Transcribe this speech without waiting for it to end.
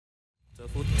And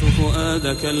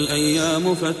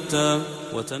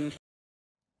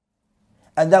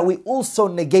that we also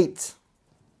negate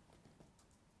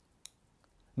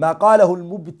ما قاله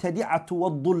المبتدعة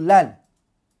والضلال.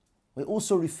 We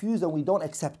also refuse and we don't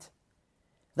accept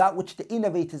that which the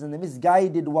innovators and the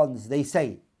misguided ones, they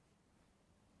say.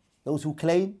 Those who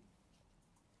claim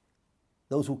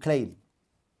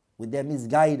with their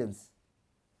misguidance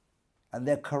and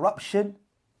their corruption,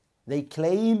 they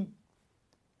claim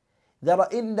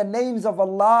that in the names of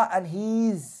Allah and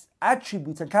His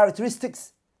attributes and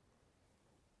characteristics,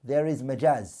 there is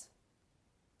majaz.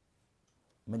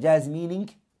 Majaz meaning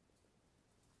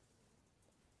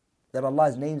that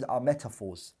Allah's names are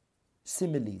metaphors,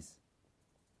 similes.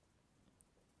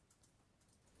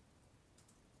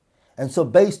 And so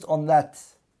based on that,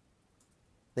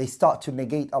 they start to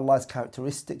negate Allah's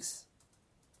characteristics.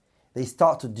 They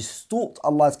start to distort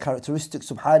Allah's characteristics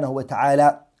subhanahu wa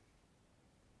ta'ala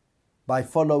by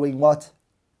following what?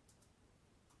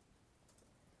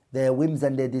 Their whims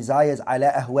and their desires,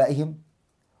 ala ahwa'ihim,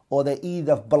 or they're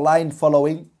either blind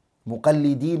following,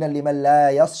 مقلدين لمن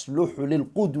لا يصلح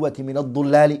للقدوة من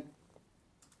الضلال,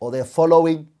 or they're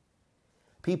following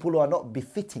people who are not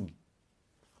befitting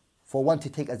for one to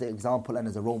take as an example and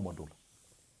as a role model.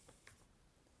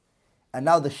 And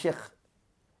now the Shaykh,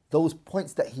 those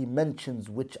points that he mentions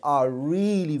which are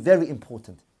really very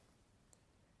important,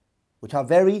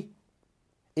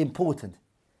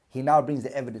 he now brings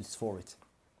the evidence for it.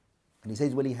 And he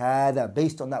says, وَلِهَذَا,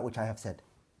 based on that which I have said.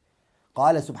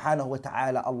 قال سبحانه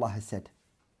وتعالى, Allah has said,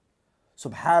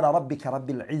 سبحان ربك رب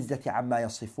العزة عما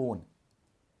يصفون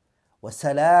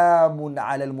وسلام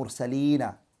على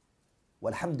المرسلين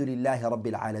والحمد لله رب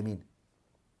العالمين.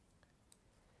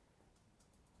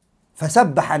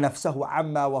 فسبح نفسه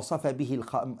عما وصف به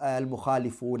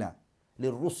المخالفون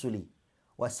للرسل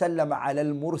وسلم على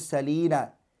المرسلين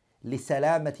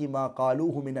لسلامة ما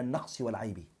قالوه من النقص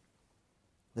والعيب.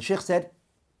 The Shaykh said,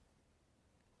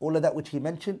 all of that which he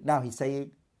mentioned, now he's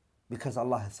saying, because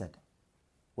Allah has said.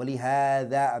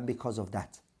 وَلِهَذَا, and because of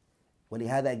that.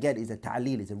 وَلِهَذَا again is a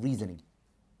ta'leel, is a reasoning.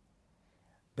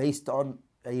 Based on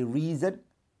a reason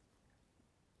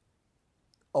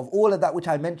of all of that which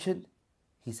I mentioned,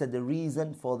 he said the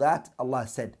reason for that, Allah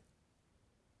said.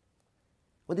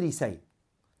 What did he say?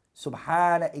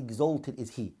 Subhana, exalted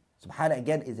is He. Subhana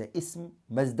again is a ism,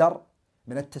 mazdar,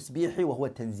 min al-tasbih wa huwa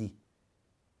tanzih.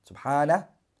 Subhana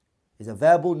is a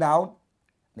verbal noun,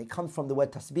 and it comes from the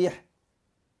word tasbih,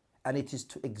 and it is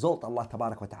to exalt Allah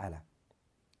tabarak wa ta'ala.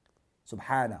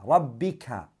 Subhana,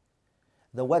 Rabbika.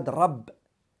 The word Rabb,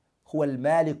 هو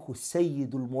المالك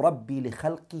السيد المربي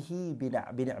لخلقه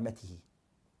بنعمته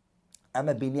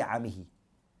أما بنعمه.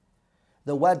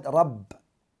 The word Rabb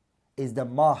is the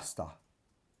master,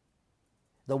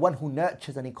 the one who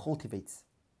nurtures and he cultivates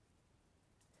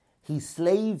his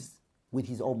slaves with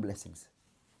his own blessings.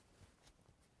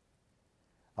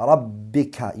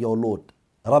 Rabbika, your Lord.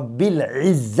 Rabbil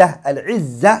Izzah. Al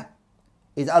Izzah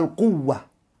is al Quwwah,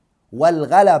 wal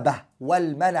Ghalabah,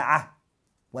 wal Man'ah,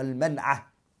 wal Man'ah.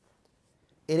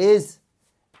 It is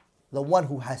the one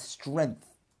who has strength,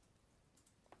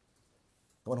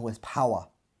 the one who has power.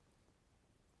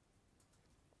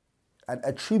 And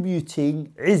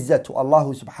attributing Izzah to Allah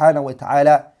subhanahu wa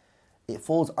ta'ala, it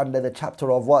falls under the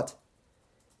chapter of what?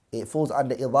 It falls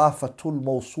under Idafatul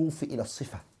Mawsuf ila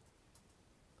Sifa.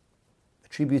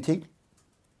 Attributing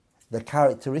the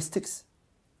characteristics,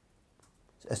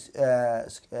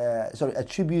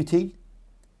 attributing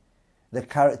the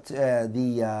character,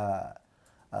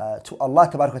 to Allah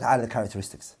tabarak wa ta'ala the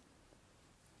characteristics.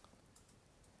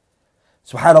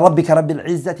 Subhana rabbika rabbil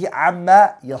izzati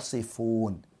amma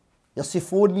yasifun.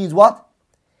 Yasifun means what?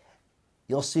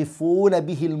 يصفون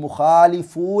به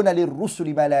المخالفون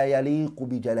للرسل ما لا يليق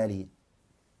بجلاله.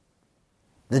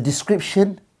 The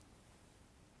description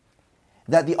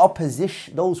that the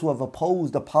opposition, those who have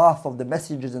opposed the path of the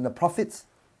messengers and the prophets,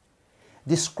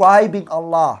 describing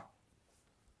Allah,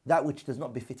 that which does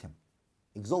not befit Him.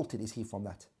 Exalted is He from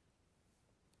that.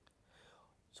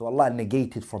 So Allah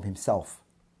negated from Himself.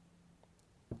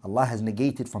 Allah has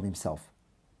negated from Himself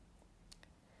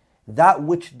that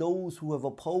which those who have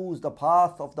opposed the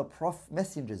path of the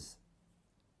messengers,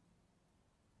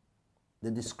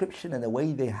 the description and the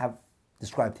way they have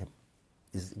described Him,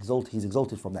 He's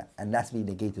exalted from that, and that's being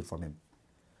negated from Him.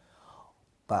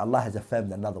 But Allah has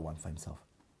affirmed another one for Himself.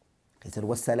 He said,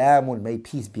 وَالسَّلَامٌ, may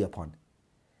peace be upon.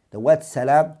 The word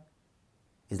salam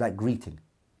is like greeting.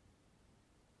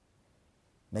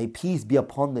 May peace be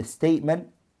upon the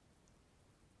statement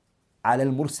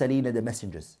عَلَى الْمُرْسَلِينَ, the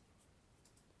messengers,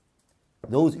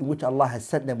 those in which Allah has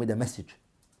sent them with a message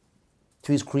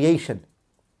to His creation.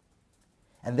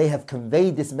 And they have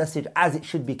conveyed this message as it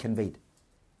should be conveyed.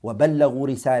 وَبَلَّغُوا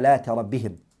رِسَالَاتَ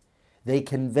رَبِّهِمْ. They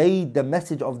conveyed the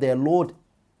message of their Lord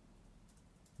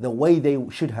the way they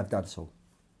should have done so.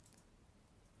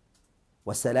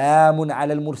 وَسَلَامٌ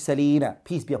عَلَى الْمُرْسَلِينَ.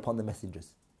 Peace be upon the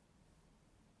messengers.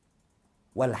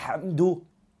 وَالْحَمْدُ.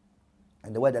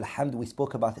 And the word alhamd we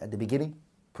spoke about it at the beginning.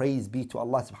 Praise be to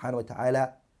Allah subhanahu wa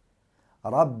ta'ala.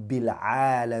 رَبِّ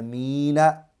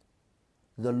الْعَالَمِينَ.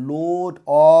 The Lord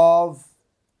of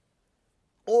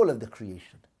all of the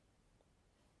creation.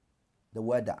 The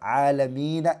word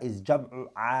alamina is jam'u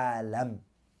alam.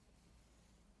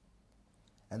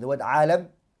 And the word alam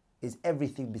is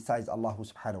everything besides Allah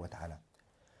subhanahu wa ta'ala.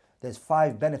 There's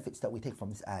 5 benefits that we take from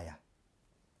this ayah.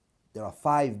 There are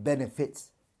 5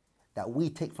 benefits that we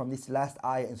take from this last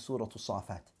ayah in Surah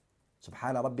As-Safat.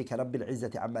 Subhana rabbika rabbil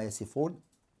izzati amma yasifun.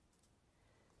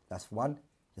 That's one.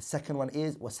 The second one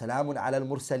is وَسَلَامٌ عَلَى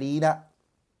الْمُرْسَلِينَ.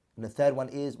 And the third one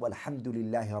is وَالْحَمْدُ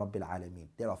لِلَّهِ رَبِّ الْعَالَمِينَ.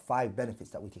 There are 5 benefits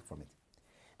that we take from it.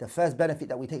 The first benefit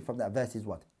that we take from that verse is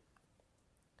what?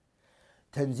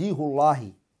 تنزيه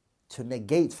الله, to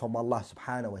negate from Allah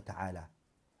subhanahu wa ta'ala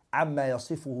عما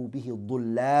يصفه به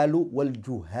الضلال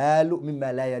والجهال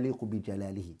مما لا يليق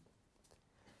بجلاله.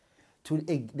 To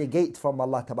negate from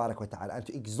Allah tabarak wa ta'ala and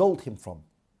to exalt him from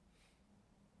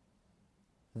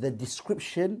the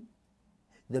description,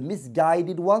 the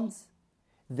misguided ones,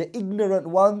 the ignorant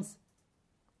ones,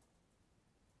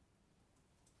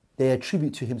 they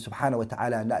attribute to him subhanahu wa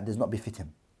ta'ala, and that does not befit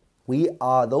him. We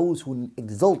are those who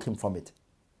exalt him from it.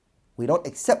 We don't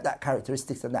accept that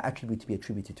characteristics and that attribute to be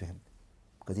attributed to him,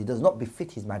 because he does not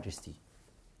befit his majesty.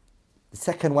 The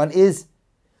second one is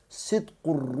صدق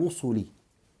الرسل.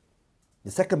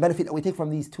 The second benefit that we take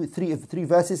from these three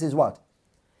verses is what?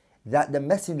 That the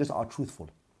messengers are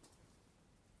truthful.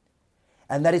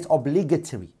 And that it's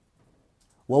obligatory.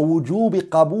 وَوُجُوبِ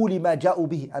قَبُولِ مَا جَاءُوا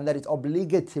بِهِ. And that it's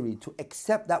obligatory to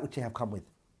accept that which they have come with.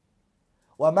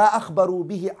 وَمَا أَخْبَرُوا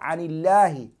بِهِ عَنِ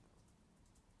اللَّهِ.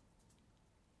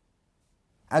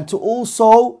 And to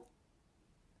also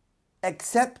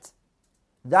accept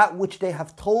that which they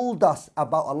have told us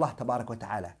about Allah tabarak wa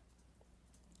ta'ala.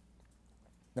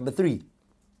 Number 3.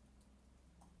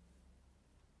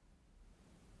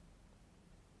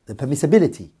 The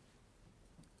permissibility.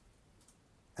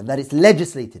 And that it's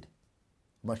legislated.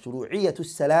 مشروعية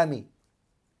السلام.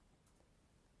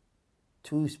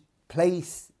 To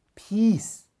place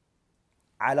peace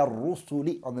على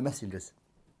الرسل, on the messengers.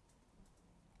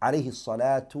 عليهم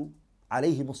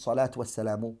الصلاة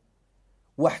والسلام.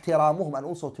 واحترامهم, and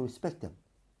also to respect them.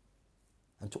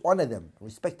 And to honor them,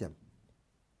 respect them.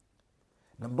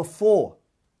 Number 4.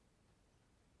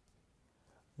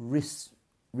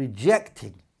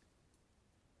 Rejecting.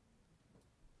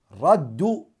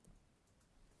 رد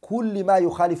كل ما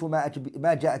يخالف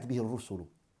ما جاءت به الرسل.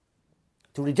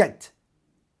 To reject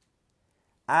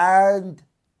and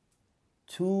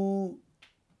to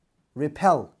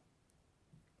repel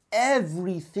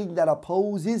everything that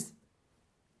opposes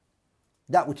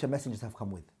that which the messengers have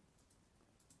come with.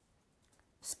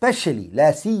 Especially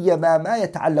لا سيما ما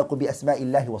يتعلق بأسماء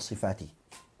الله وصفاته.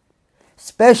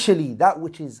 Especially that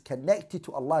which is connected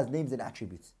to Allah's names and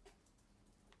attributes.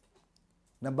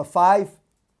 Number 5.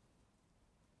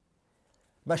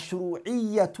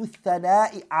 مشروعية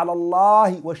الثناء على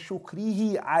الله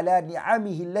وشكره على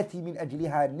نعمه التي من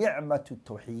أجلها نعمة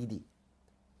التوحيد.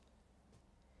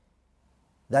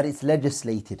 That it's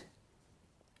legislated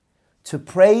to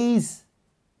praise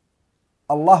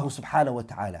Allah subhanahu wa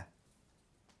ta'ala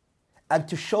and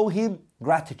to show him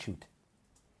gratitude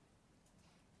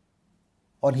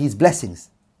on his blessings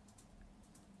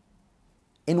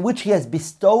in which he has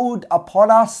bestowed upon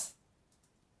us,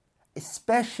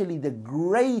 especially the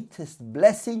greatest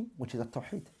blessing, which is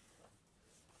at-tawheed.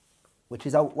 Which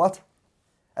is what?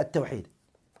 At-tawheed.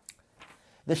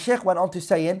 The Shaykh went on to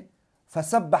saying,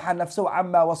 فَسَبَّحَ نَفْسَهُ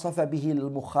عَمَّا وَصَفَ بِهِ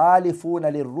الْمُخَالِفُونَ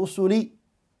لِلرُّسُلِ.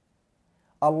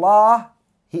 Allah,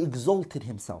 he exalted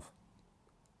himself.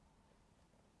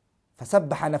 فَسَبَّحَ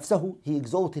نَفْسَهُ, he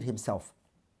exalted himself.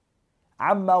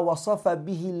 عَمَّا وَصَفَ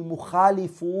بِهِ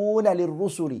الْمُخَالِفُونَ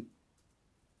لِلرُّسُلِ.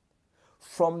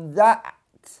 From that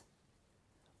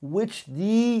which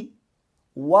the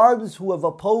ones who have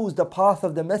opposed the path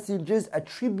of the messengers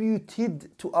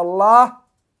attributed to Allah,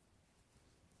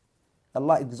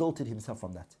 Allah exalted himself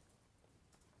from that.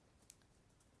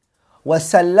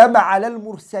 وَسَلَّمَ عَلَى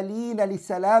الْمُرْسَلِينَ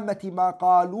لِسَلَامَةِ مَا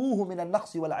قَالُوهُ مِنَ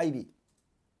النَّقْصِ وَالْعَيْبِ.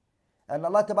 And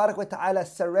Allah tabarak wa ta'ala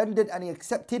surrendered and he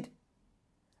accepted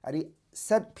and he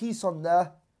sent peace on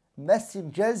the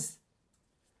messengers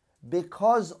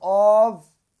because of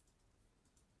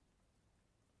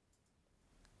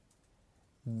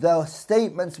the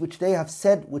statements which they have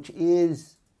said, which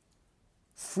is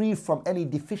free from any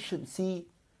deficiency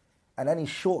and any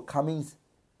shortcomings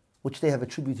which they have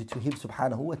attributed to him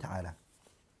subhanahu wa ta'ala.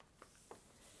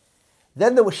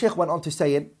 Then the Shaykh went on to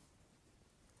say,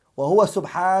 وَهُوَ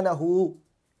سُبْحَانَهُ,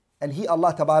 and he,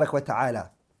 Allah tabarak wa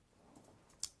ta'ala,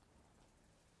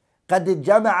 قَدْ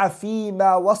جَمَعَ فِي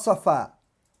مَا وَصَفَ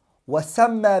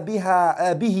وَسَمَّى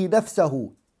به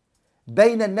نَفْسَهُ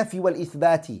بين النفي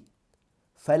والإثبات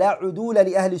فلا عدول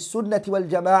لأهل السنة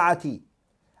والجماعة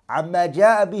عما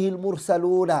جاء به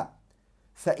المرسلون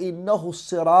فإنه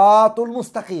الصراط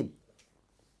المستقيم.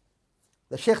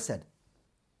 The Shaykh said,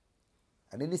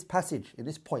 and in this passage, in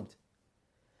this point,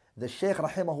 the Shaykh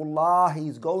rahimahullah, he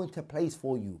is going to place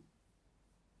for you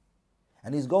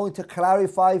and he's going to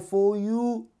clarify for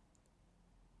you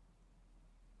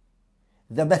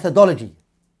the methodology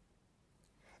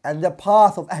and the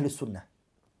path of Ahlul Sunnah,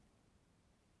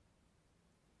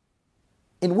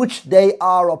 in which they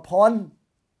are upon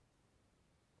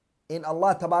in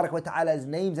Allah Tabarak wa Ta'ala's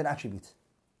names and attributes.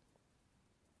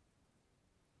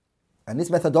 And this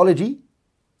methodology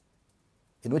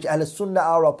in which Ahlul Sunnah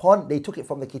are upon, they took it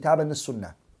from the Kitab and the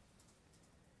Sunnah.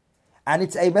 And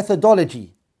it's a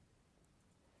methodology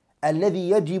الذي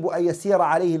يجب أن يسير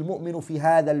عليه المؤمن في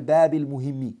هذا الباب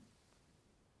المهم.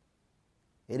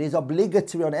 It is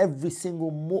obligatory on every single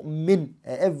mu'min,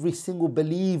 every single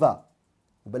believer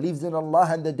who believes in Allah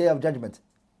and the Day of Judgment,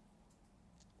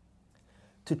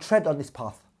 to tread on this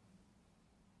path,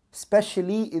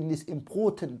 especially in this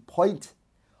important point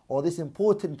or this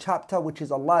important chapter, which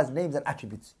is Allah's names and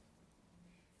attributes.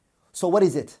 So what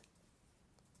is it?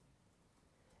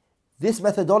 This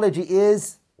methodology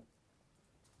is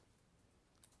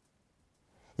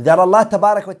that Allah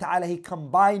Tabarak wa Ta'ala, He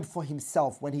combined for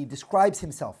Himself when He describes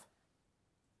Himself.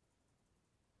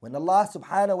 When Allah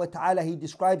Subhanahu wa Ta'ala, He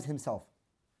describes Himself,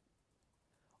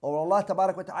 or Allah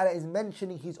Tabarak wa Ta'ala is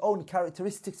mentioning His own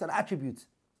characteristics and attributes,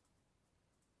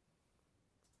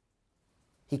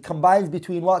 He combines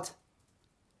between what?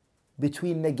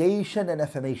 Between negation and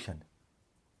affirmation.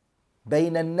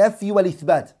 بين النفي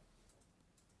والإثبات.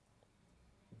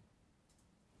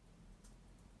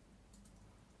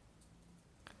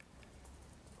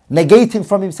 Negating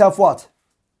from Himself what?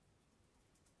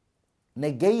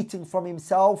 Negating from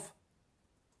Himself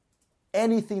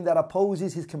anything that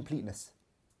opposes His completeness.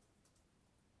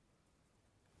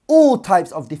 All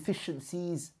types of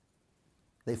deficiencies,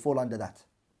 they fall under that.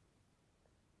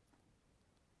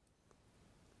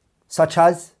 Such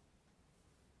as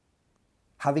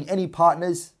having any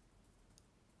partners,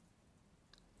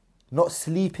 not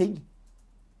sleeping,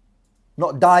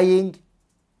 not dying.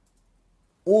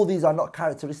 All these are not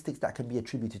characteristics that can be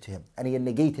attributed to Him, and He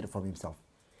negated it from Himself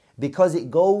because it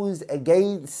goes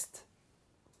against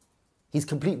His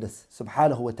completeness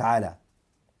subhanahu wa ta'ala.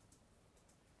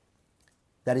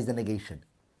 That is the negation.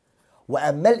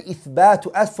 وَأَمَّا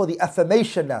الْإِثْبَاتُ, as for the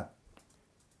affirmation now,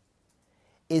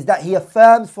 is that He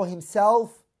affirms for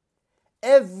Himself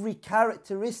every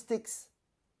characteristics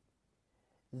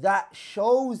that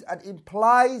shows and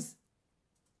implies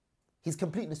His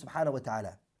completeness subhanahu wa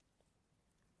ta'ala.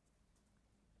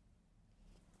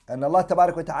 And Allah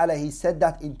Tabarak wa Ta'ala, He said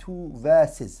that in 2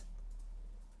 verses.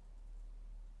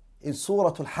 In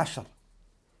Surah Al-Hashr,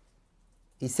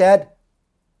 He said,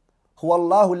 هو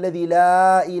الله الذي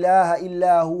لا إله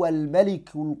إلا هو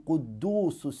الملك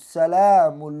القدوس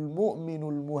السلام المؤمن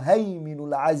المهيمن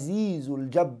العزيز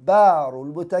الجبار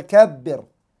المتكبر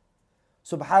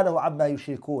سبحانه عما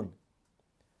يشركون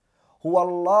هو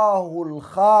الله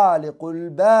الخالق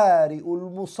البارئ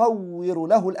المصور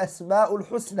له الأسماء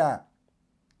الحسنى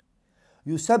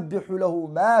يسبح له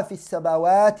ما في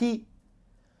السماوات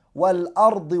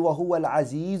والأرض وهو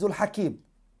العزيز الحكيم.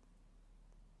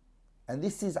 And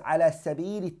this is على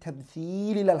سبيل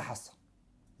التمثيل لا الحصر.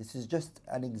 This is just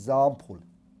an example.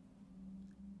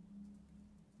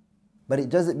 But it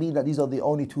doesn't mean that these are the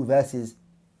only 2 verses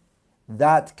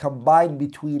that combine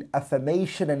between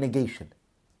affirmation and negation.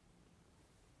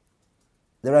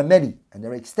 There are many and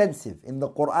they're extensive. In the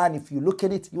Quran, if you look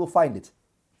at it, you will find it.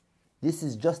 This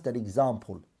is just an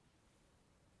example.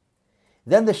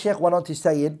 Then the Shaykh went on to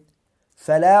say,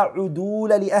 فلا عدول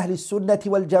لأهل السنة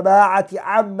والجماعة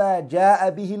عما جاء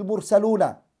به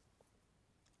المرسلون.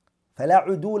 فلا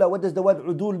عدول, what does the word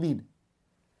عدول mean?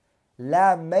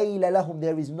 لا ميل لهم,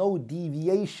 there is no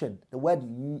deviation. The word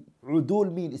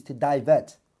عدول mean is to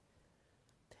divert.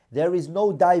 There is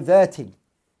no diverting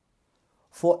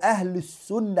for أهل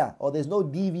السنة, or there's no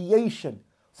deviation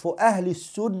for أهل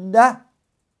السنة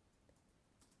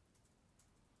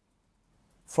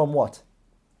from what?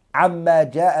 عما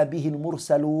جاء به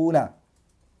المرسلون,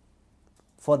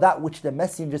 for that which the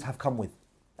messengers have come with.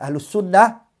 Ahlus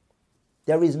Sunnah,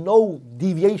 there is no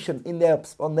deviation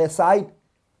on their side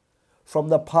from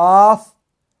the path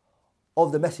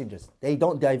of the messengers. They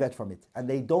don't divert from it and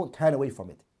they don't turn away from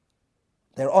it.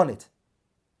 They're on it.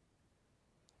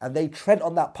 And they tread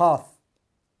on that path.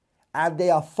 And they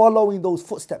are following those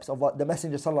footsteps of what the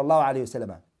Messenger sallallahu alaihi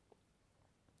wasallam.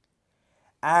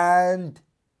 And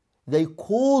they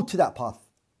call to that path.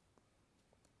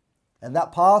 And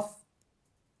that path,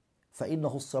 فَإِنَّهُ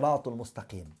الصِّرَاطُ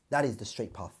الْمُسْتَقِيمُ. That is the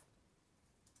straight path.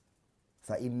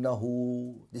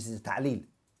 فَإِنَّهُ, this is ta'leel.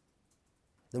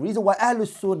 The reason why Ahlul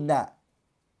Sunnah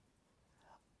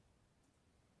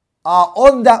are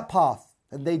on that path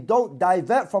and they don't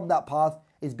divert from that path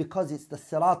is because it's the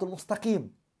Siratul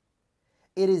Mustaqim.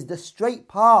 It is the straight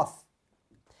path.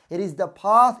 It is the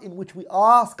path in which we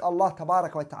ask Allah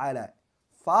Tabaraka wa Ta'ala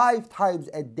 5 times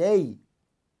a day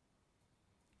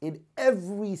in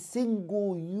every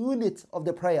single unit of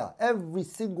the prayer, every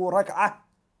single rak'ah.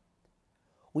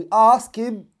 We ask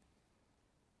Him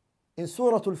in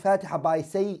Surah Al-Fatiha by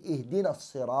saying, Ihdina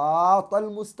as-sirat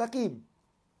al-mustaqim.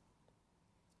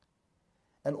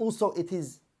 And also it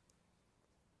is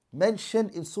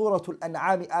mentioned in Surah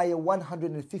Al-An'am ayah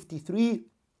 153,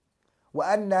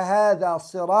 وَأَنَّ هَذَا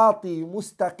صِرَاطِي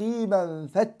مُسْتَقِيمًا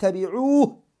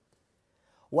فَاتَّبِعُوهُ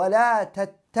وَلَا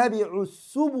تَتَّبِعُوا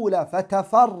السُّبُلَ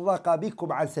فَتَفَرَّقَ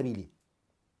بِكُمْ عَنْ سَبِيلِهِ.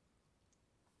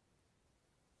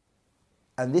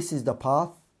 And this is the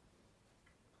path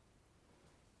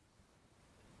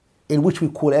in which we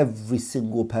call every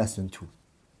single person to.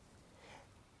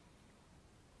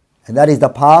 And that is the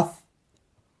path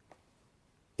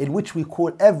in which we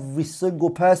call every single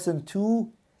person to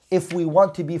if we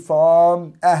want to be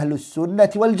from Ahlul Sunnah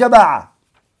wal Jama'ah.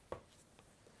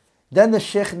 Then the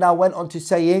Shaykh now went on to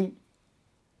saying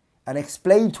and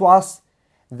explain to us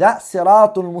that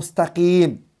Siratul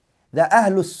Mustaqim, that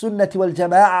Ahlul Sunnah wal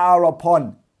Jama'ah are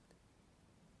upon.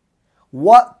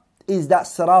 What is that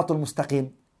Siratul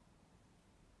Mustaqim?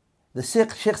 The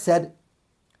Shaykh said,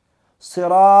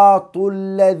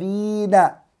 Siratul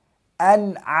Ladhina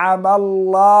An'ama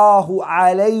Allahu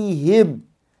alayhim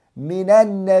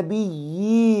minan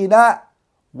nabiyyina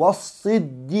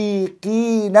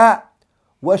was-siddiqina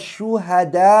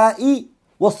wash-shuhada'i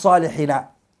was-salihina.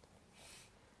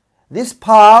 This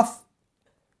path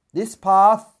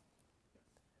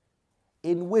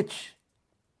in which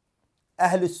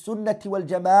Ahlul Sunnah wal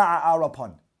Jama'ah are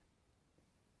upon,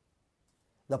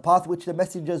 the path which the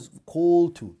messengers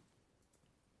called to,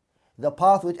 the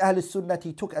path which Ahlul Sunnah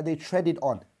took and they treaded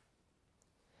on.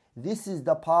 This is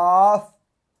the path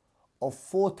of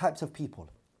 4 types of people.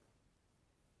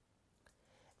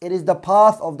 It is the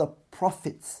path of the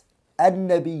prophets.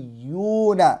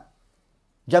 An-Nabiyyuna.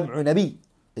 Jam'u Nabi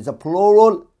is a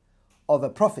plural of a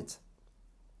prophet.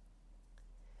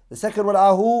 The second one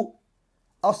are who?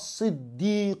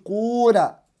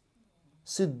 As-Siddiquna.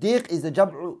 Siddiq is the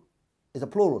jam'u, is a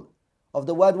plural of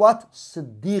the word what?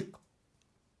 Siddiq.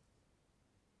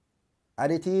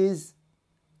 And it is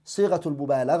Sighatul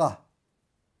Mubalaghah.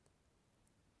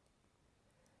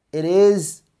 It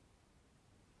is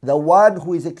the one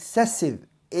who is excessive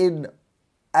in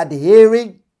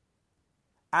adhering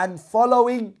and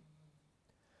following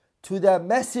to the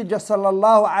Messenger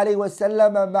sallallahu alaihi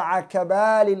wasallam ma'a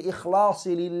kamal al-ikhlas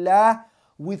lillah,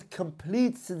 with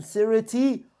complete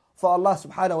sincerity for Allah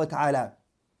subhanahu wa ta'ala.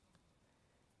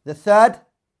 The third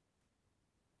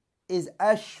is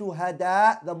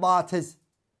ash-shuhada, the martyrs.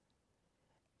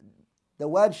 The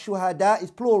word shuhada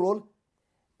is plural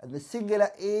and the singular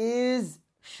is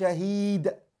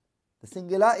shaheed. The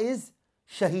singular is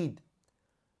shaheed.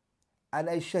 And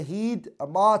a shaheed, a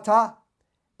martyr,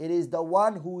 it is the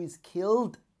one who is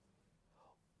killed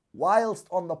whilst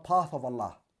on the path of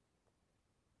Allah.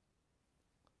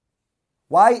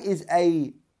 Why is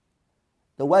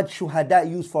the word shuhada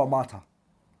used for a martyr?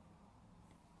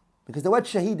 Because the word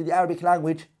shaheed in the Arabic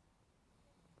language,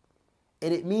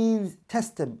 it means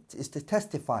is to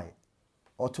testify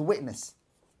or to witness.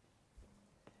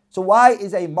 So why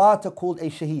is a martyr called a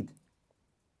shaheed?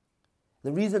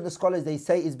 The reason the scholars they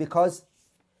say is because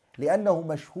لأنه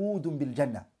مشهود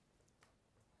بالجنة,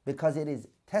 because it is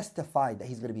testified that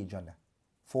he's going to be in Jannah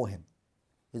for him.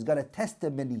 He's got a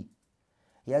testimony.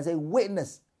 He has a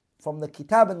witness from the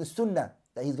Kitab and the Sunnah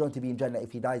that he's going to be in Jannah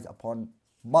if he dies upon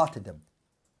martyrdom.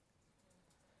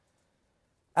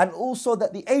 And also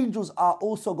that the angels are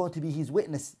also going to be his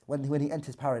witness when he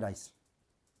enters paradise.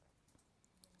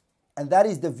 And that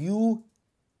is the view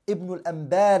Ibn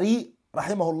al-Anbari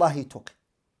rahimahullah he took.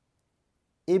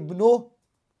 Ibn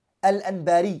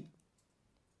al-Anbari.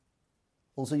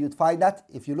 Also, you'd find that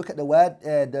if you look at the word,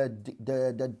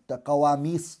 the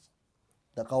qawamis,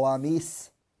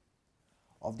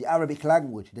 of the Arabic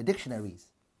language, the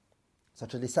dictionaries,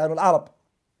 such as Lisan al-Arab,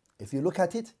 if you look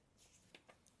at it,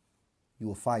 you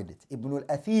will find it. Ibn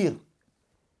al-Athir,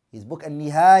 his book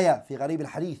Al-Nihaya fi Gharib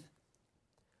al-Hadith,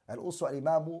 and also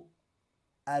Imam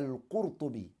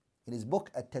al-Qurtubi, in his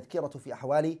book At-Tadhkiratu fi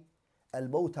Ahwali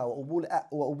al-Mawta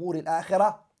wa Umur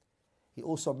al-Akhirah, he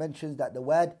also mentions that the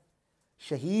word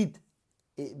shaheed,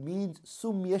 it means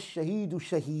سمي الشهيد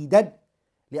شهيدا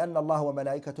لأن الله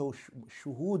وملائكته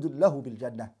شهود له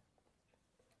بالجنة.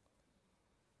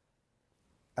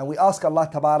 And we ask Allah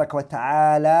Tabarak wa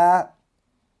Ta'ala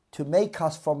to make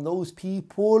us from those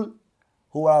people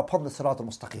who are upon the Sirat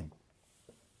al-Mustaqim.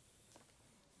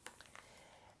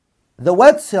 The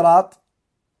word Sirat,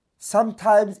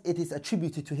 sometimes it is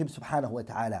attributed to Him Subhanahu wa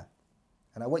Ta'ala.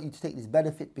 And I want you to take this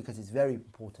benefit because it's very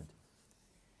important.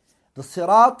 The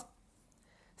Sirat,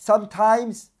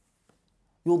 sometimes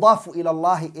yudafu ila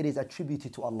Allah, it is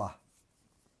attributed to Allah.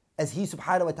 As He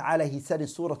Subhanahu wa Ta'ala, He said in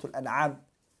Surah Al-An'am,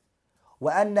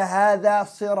 وَأَنَّ هَذَا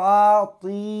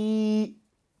صِرَاطِي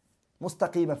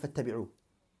مُسْتَقِيمًا فَاتَّبِعُوهُ.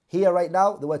 Here right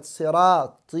now, the word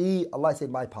sirati, Allah said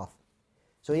my path.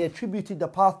 So He attributed the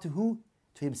path to who?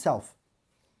 To Himself.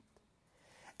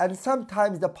 And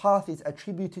sometimes the path is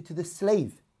attributed to the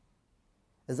slave.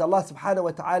 As Allah Subhanahu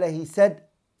wa Ta'ala, He said,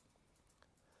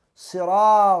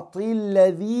 صِرَاطِ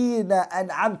الَّذِينَ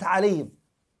أَنْعَمْتَ عَلَيْهِمْ.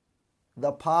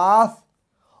 The path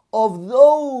of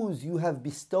those you have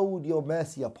bestowed your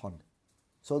mercy upon.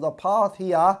 So the path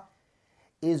here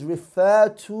is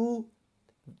referred to,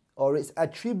 or it's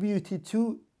attributed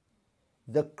to,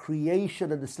 the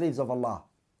creation and the slaves of Allah.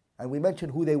 And we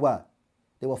mentioned who they were.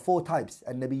 There were 4 types: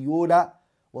 النبيون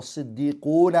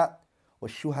والصديقون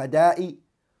والشهداء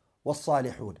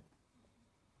والصالحون.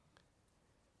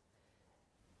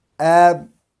 And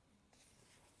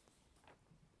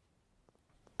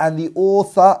the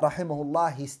author,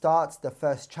 rahimahullah, he starts the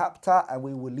first chapter, and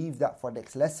we will leave that for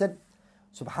next lesson.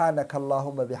 Subhanaka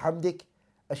Allahumma bihamdik,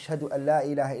 ashhadu an la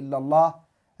ilaha illallah,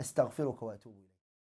 astaghfiruka wa atubu ilayk.